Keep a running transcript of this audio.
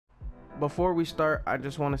before we start, I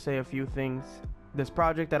just want to say a few things. This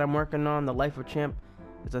project that I'm working on, The Life of Champ,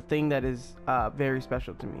 is a thing that is very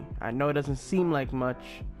special to me. I know it doesn't seem like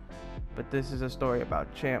much, but this is a story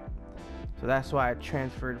about Champ. So that's why I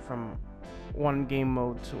transferred from one game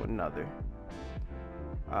mode to another.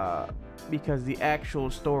 Because the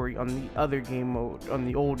actual story on the other game mode, on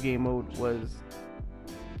the old game mode, was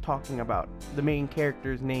talking about the main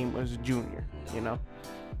character's name was Junior, you know?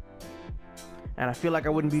 And I feel like I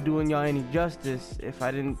wouldn't be doing y'all any justice if I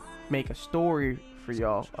didn't make a story for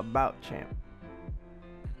y'all about Champ.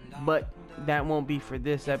 But that won't be for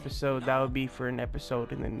this episode. That will be for an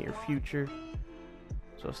episode in the near future.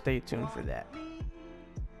 So stay tuned for that.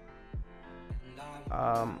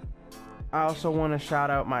 I also want to shout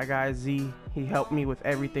out my guy Z. He helped me with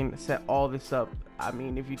everything to set all this up. I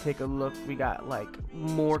mean, if you take a look, we got like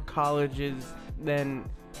more colleges than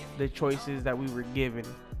the choices that we were given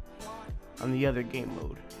on the other game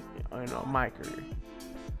mode, you know, my career.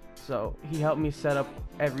 So he helped me set up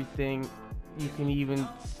everything. You can even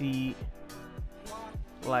see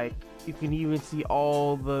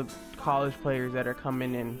all the college players that are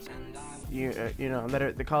coming in. You know, that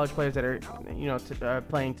are the college players that are, you know,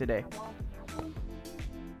 playing today.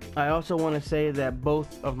 I also want to say that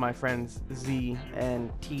both of my friends Z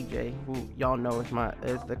and TJ, who y'all know is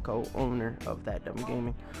the co-owner of That Dumb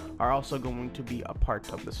Gaming, are also going to be a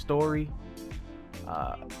part of the story.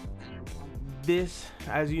 This,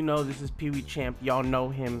 as you know, this is Pee Wee Champ. Y'all know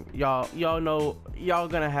him. Y'all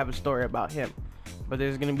gonna have a story about him. But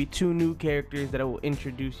there's gonna be two new characters that will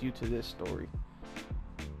introduce you to this story.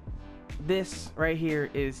 This right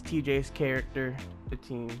here is TJ's character, the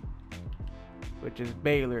team, which is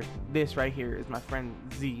Baylor. This right here is my friend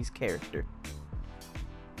Z's character.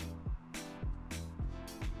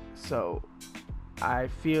 So I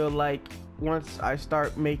feel like once I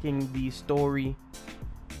start making the story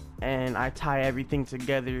and I tie everything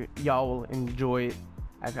together, y'all will enjoy it.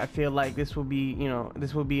 I feel like this will be, you know,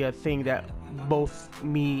 this will be a thing that both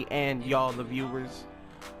me and y'all, the viewers,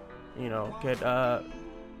 you know, could,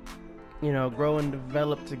 you know, grow and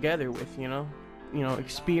develop together with, you know,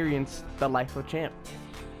 experience the life of Champ.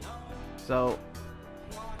 So,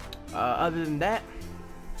 other than that,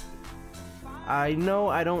 I know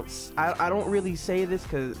I don't really say this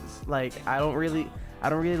because, like, I don't really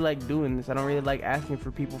like doing this. I don't really like asking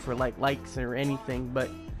for people for like likes or anything,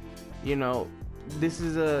 but you know, this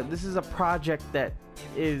is a project that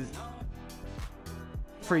is,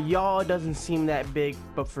 for y'all it doesn't seem that big,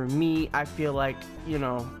 but for me, I feel like, you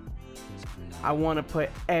know, I want to put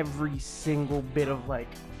every single bit of like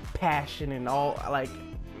passion and all, like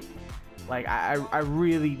I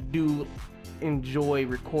really do enjoy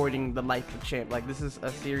recording The Life of Champ. Like, this is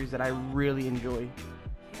a series that I really enjoy.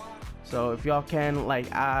 So if y'all can,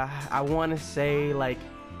 like, I want to say like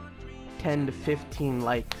 10 to 15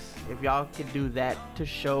 likes. If y'all could do that to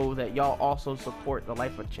show that y'all also support The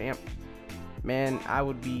Life of Champ, man, I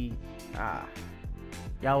would be,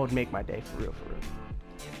 y'all would make my day, for real.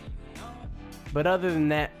 But other than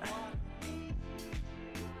that,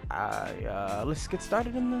 let's get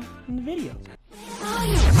started in the video.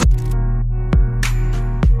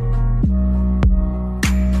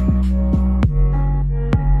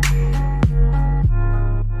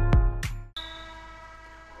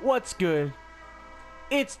 What's good?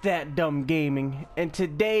 It's That Dumb Gaming, and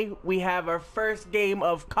today we have our first game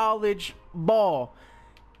of college ball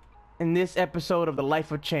in this episode of The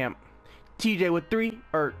Life of Champ. TJ with 3,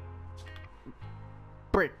 or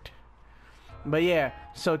bricked. But yeah,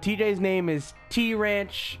 so TJ's name is T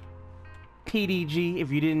Ranch PDG,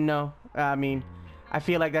 if you didn't know. I mean, I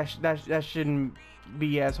feel like that shouldn't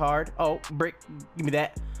be as hard. Oh, brick, give me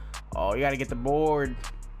that. Oh, you gotta get the board.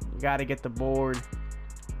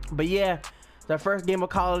 But yeah, it's our first game of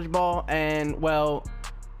college ball, and well,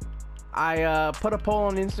 I put a poll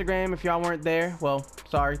on Instagram. If y'all weren't there, well,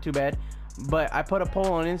 sorry, too bad. But I put a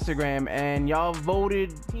poll on Instagram, and y'all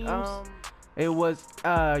voted teams. It was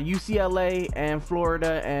UCLA and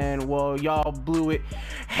Florida, and well, y'all blew it.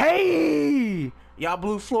 Hey, y'all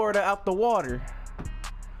blew Florida out the water.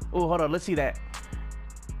 Oh, hold on, let's see that.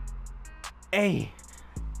 Hey,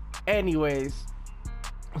 anyways,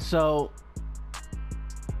 so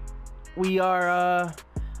we are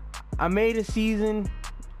I made a season.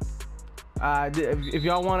 If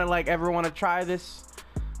y'all want to, like, ever want to try this,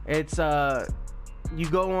 it's you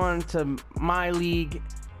go on to my league,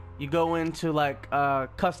 you go into like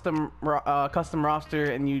custom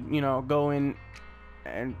roster, and you know, go in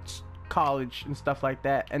and college and stuff like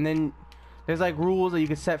that, and then there's like rules that you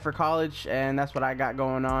can set for college, and that's what I got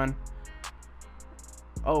going on.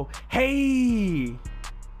 Oh, hey,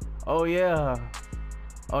 oh yeah,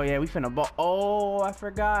 Oh yeah, we finna ball. Oh, I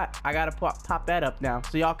forgot. I gotta pop that up now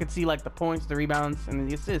so y'all can see like the points, the rebounds, and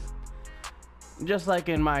the assists, just like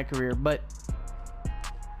in my career. But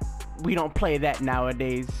we don't play that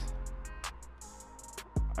nowadays.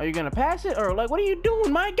 Are you gonna pass it, or like what are you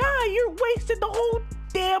doing, my guy? You're wasted the whole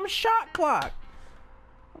damn shot clock.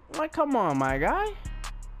 Like, come on, my guy.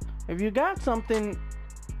 If you got something,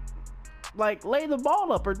 like, lay the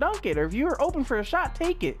ball up or dunk it, or if you're open for a shot,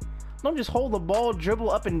 take it. Don't just hold the ball, dribble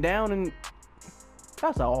up and down, and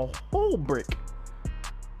that's a whole brick.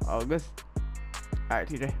 Oh, this. All right,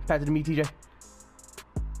 TJ, pass it to me, TJ.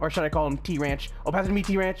 Or should I call him T Ranch? Oh, pass it to me,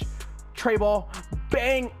 T Ranch. Tray ball,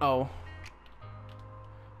 bang. Oh,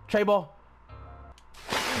 tray ball,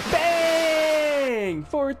 bang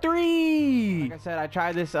for 3. Like I said, I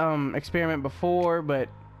tried this experiment before, but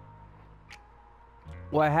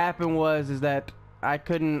what happened was that I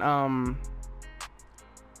couldn't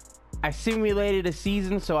I simulated a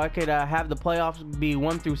season so I could have the playoffs be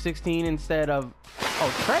 1 through 16 instead of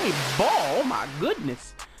tray ball. Oh my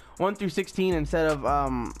goodness, 1 through 16 instead of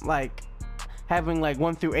like having like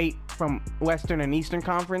 1 through 8 from Western and Eastern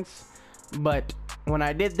Conference. But when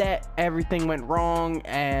I did that, everything went wrong,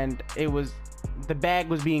 and the bag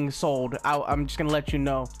was being sold. I'm just gonna let you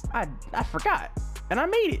know. I forgot, and I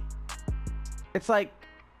made it. It's like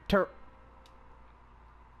Tear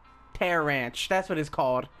Ranch. That's what it's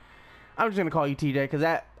called. I'm just gonna call you TJ because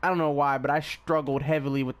I don't know why, but I struggled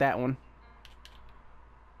heavily with that one.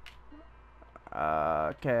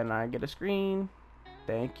 Can I get a screen?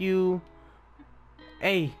 Thank you.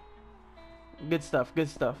 Hey, good stuff. Good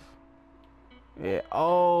stuff. Yeah.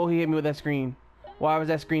 Oh, he hit me with that screen. Why was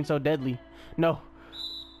that screen so deadly? No.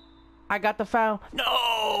 I got the foul.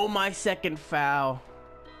 No, my second foul.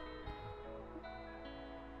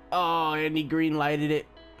 Oh, and he green lighted it.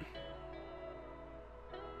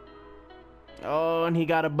 Oh, and he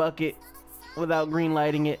got a bucket without green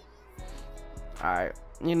lighting it. All right.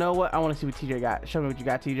 You know what? I want to see what TJ got. Show me what you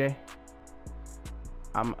got, TJ.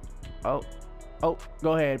 Oh,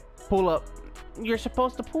 go ahead. Pull up. You're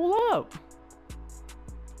supposed to pull up.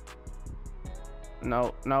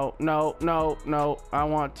 No. I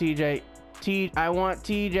want TJ. I want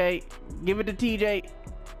TJ. Give it to TJ.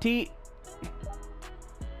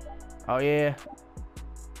 Oh yeah.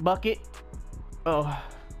 Bucket. Oh.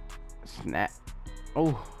 Snap.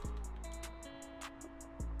 Oh.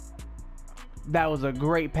 That was a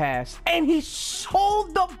great pass. And he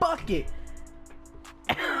sold the bucket.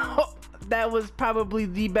 That was probably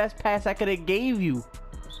the best pass I could have gave you.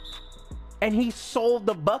 And he sold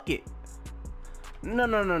the bucket. No.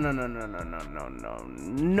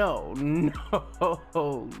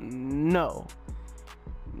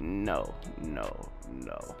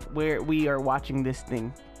 We are watching this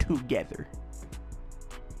thing together.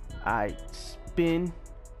 I spin,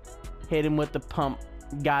 hit him with the pump,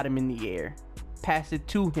 got him in the air, pass it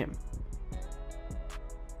to him.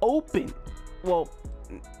 Open. Well,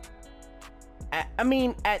 I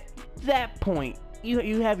mean, at that point,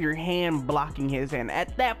 you have your hand blocking his hand.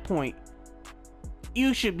 At that point,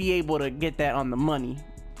 you should be able to get that on the money.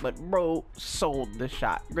 But bro sold the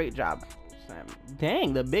shot. Great job.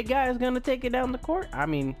 Dang, the big guy is gonna take it down the court. I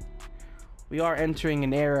mean, we are entering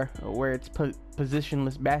an era where it's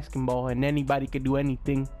positionless basketball and anybody could do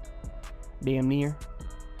anything. Damn near.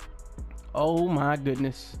 Oh my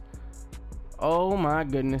goodness. Oh my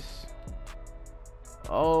goodness.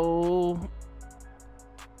 Oh.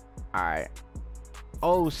 Alright.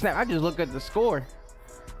 Oh snap, I just looked at the score.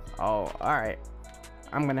 Oh, alright.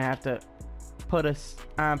 I'm gonna have to put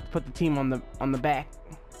the team on the back.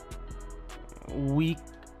 Weak.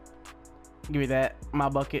 Give me that. My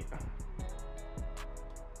bucket.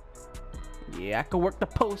 Yeah, I could work the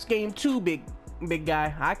post game too, big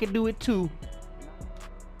guy. I could do it too.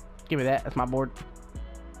 Give me that. That's my board.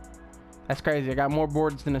 That's crazy. I got more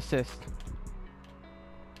boards than assists.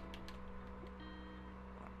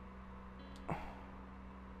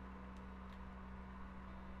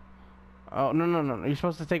 Oh, no. You're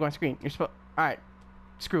supposed to take my screen. You're supposed... Alright.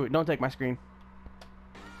 Screw it. Don't take my screen.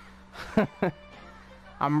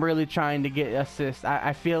 I'm really trying to get assists.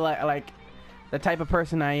 I feel like the type of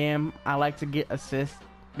person I am, I like to get assists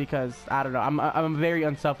because, I don't know, I'm a very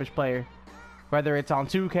unselfish player. Whether it's on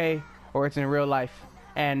 2K or it's in real life.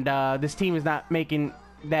 And this team is not making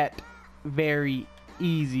that very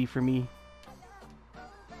easy for me.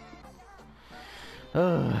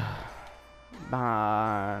 Ugh.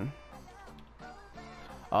 Bon.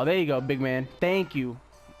 Oh, there you go, big man. Thank you.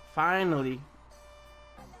 Finally.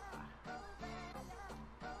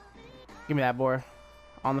 Give me that, boy.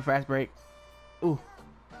 On the fast break. Ooh.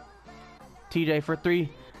 TJ for 3.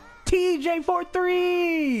 TJ for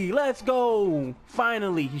 3. Let's go.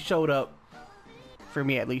 Finally, he showed up. For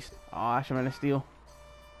me, at least. Oh, I should run a steal.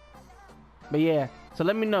 But yeah, so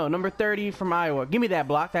let me know. Number 30 from Iowa. Give me that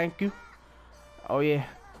block. Thank you. Oh, yeah.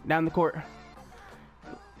 Down the court.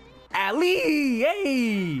 Ali.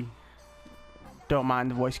 Hey. Don't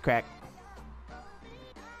mind the voice crack.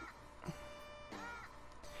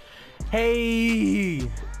 Hey.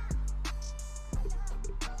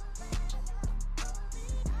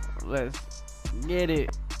 Let's get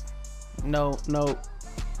it. No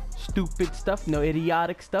stupid stuff. No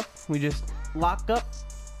idiotic stuff. We just lock up,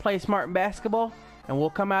 play smart basketball, and we'll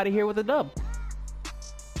come out of here with a dub.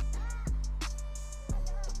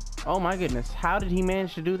 Oh my goodness. How did he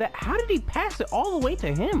manage to do that? How did he pass it all the way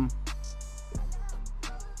to him?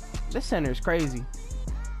 This center is crazy.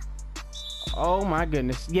 Oh my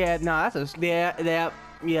goodness. Yeah, no, that's a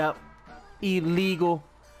yeah. Illegal.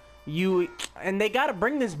 And they gotta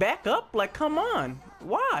bring this back up? Like, come on.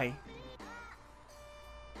 Why?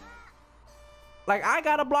 Like, I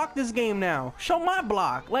gotta block this game now. Show my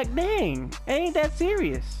block. Like, dang. It ain't that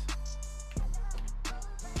serious.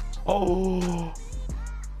 Oh.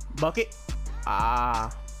 Bucket.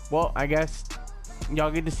 Ah. Well, I guess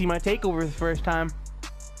y'all get to see my takeover the first time.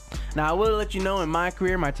 Now, I will let you know, in my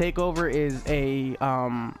career, my takeover is a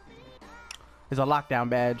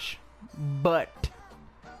lockdown badge. But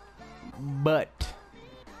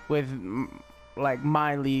with like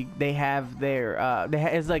my league, they have their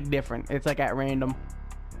it's like different. It's like at random.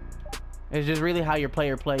 It's just really how your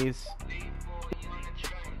player plays.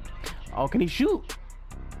 Oh, can he shoot?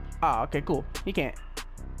 Oh, okay, cool. He can't.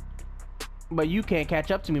 But you can't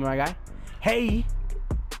catch up to me, my guy. Hey.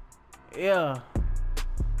 Yeah.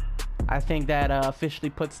 I think that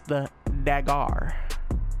officially puts the dagger.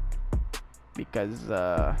 Because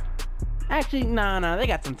actually, nah, they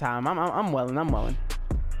got some time. I'm welling.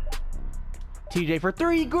 TJ for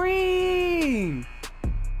 3, green.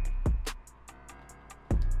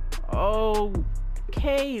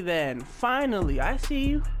 Okay then, finally, I see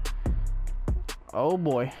you. Oh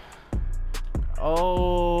boy.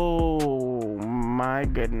 Oh my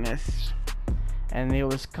goodness. And it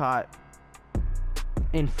was caught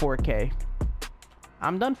in 4K.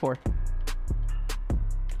 I'm done for.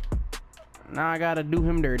 Now I gotta do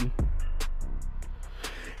him dirty.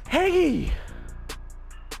 Hey!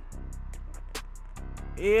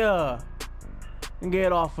 Yeah.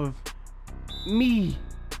 Get off of me.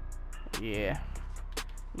 Yeah.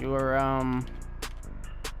 You're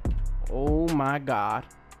oh my god.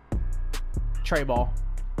 Tray ball.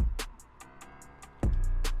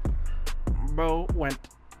 Bro went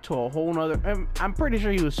to a whole nother, I'm pretty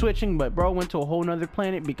sure he was switching, but bro went to a whole nother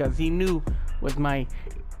planet because he knew with my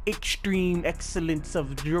extreme excellence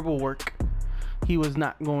of dribble work, he was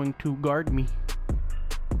not going to guard me.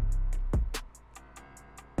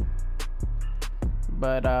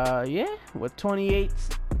 But yeah, with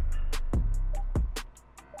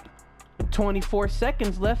 24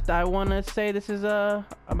 seconds left, I want to say this is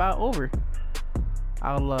about over.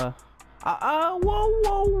 I'll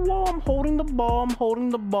whoa, I'm holding the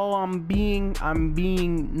ball, I'm being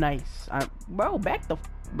nice. Bro, back up.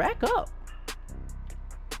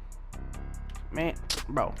 Man,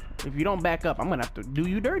 bro, if you don't back up, I'm gonna have to do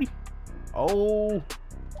you dirty. Oh,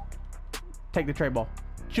 take the tray ball,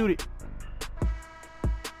 shoot it.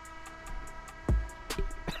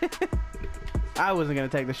 I wasn't gonna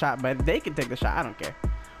take the shot, but they can take the shot, I don't care.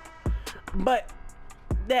 But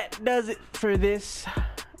that does it for this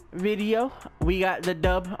video. We got the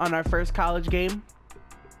dub on our first college game.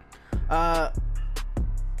 I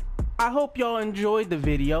hope y'all enjoyed the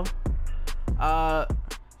video.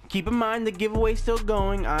 Keep in mind the giveaway still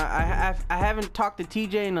going. I haven't talked to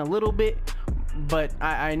TJ in a little bit, but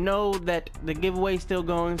I know that the giveaway is still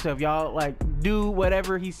going. So if y'all like do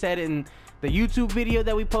whatever he said in the YouTube video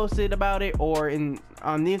that we posted about it, or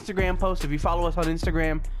on the Instagram post, if you follow us on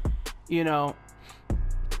Instagram, you know,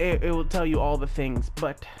 it will tell you all the things.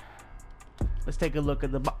 But let's take a look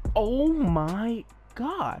at the oh my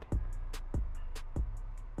god,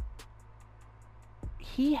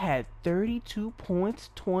 he had 32 points,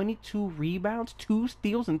 22 rebounds, 2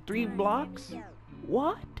 steals, and 3 blocks.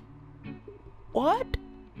 What?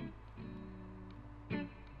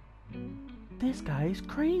 This guy is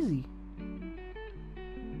crazy.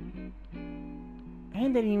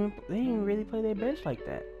 And they didn't really play their bench like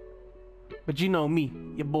that. But you know me,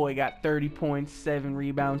 your boy got 30 points, 7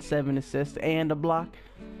 rebounds, 7 assists, and a block.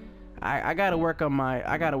 I gotta work on my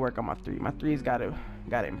three. My threes gotta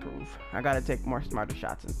improve. I gotta take more smarter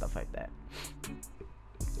shots and stuff like that.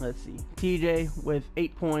 Let's see. TJ with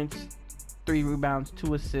 8 points, 3 rebounds,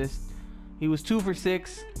 2 assists. He was 2 for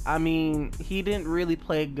 6. I mean, he didn't really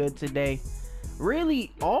play good today.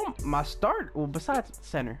 Really, all my start, well, besides the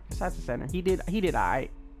center, he did alright.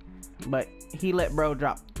 But he let bro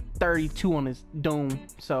drop 32 on his dome.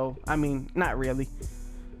 So, I mean, not really.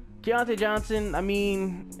 Keontae Johnson, I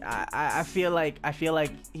mean, I feel like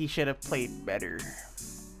he should have played better.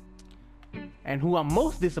 And who I'm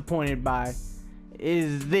most disappointed by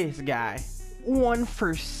is this guy. 1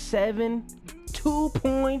 for 7, 2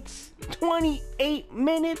 points, 28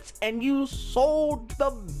 minutes, and you sold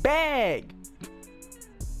the bag.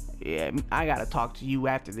 Yeah, I gotta talk to you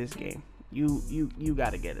after this game. You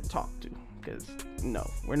gotta get a talk to, because no,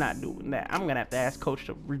 we're not doing that. I'm gonna have to ask coach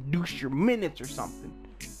to reduce your minutes or something,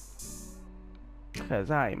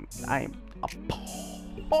 because I am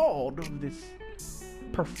appalled of this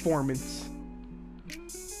performance.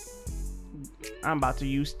 I'm about to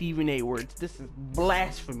use Stephen A words. This is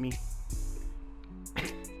blasphemy.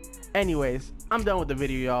 Anyways, I'm done with the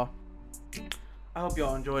video, y'all. I hope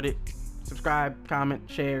y'all enjoyed it. Subscribe, comment,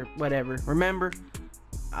 share, whatever. Remember,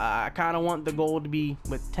 I kind of want the goal to be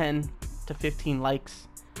with 10 to 15 likes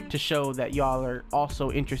to show that y'all are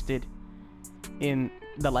also interested in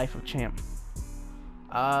the life of champ.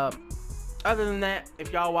 Other than that,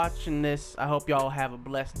 if y'all watching this, I hope y'all have a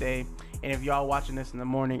blessed day. And if y'all watching this in the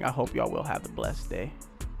morning, I hope y'all will have a blessed day.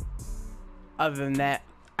 Other than that,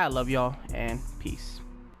 I love y'all and peace.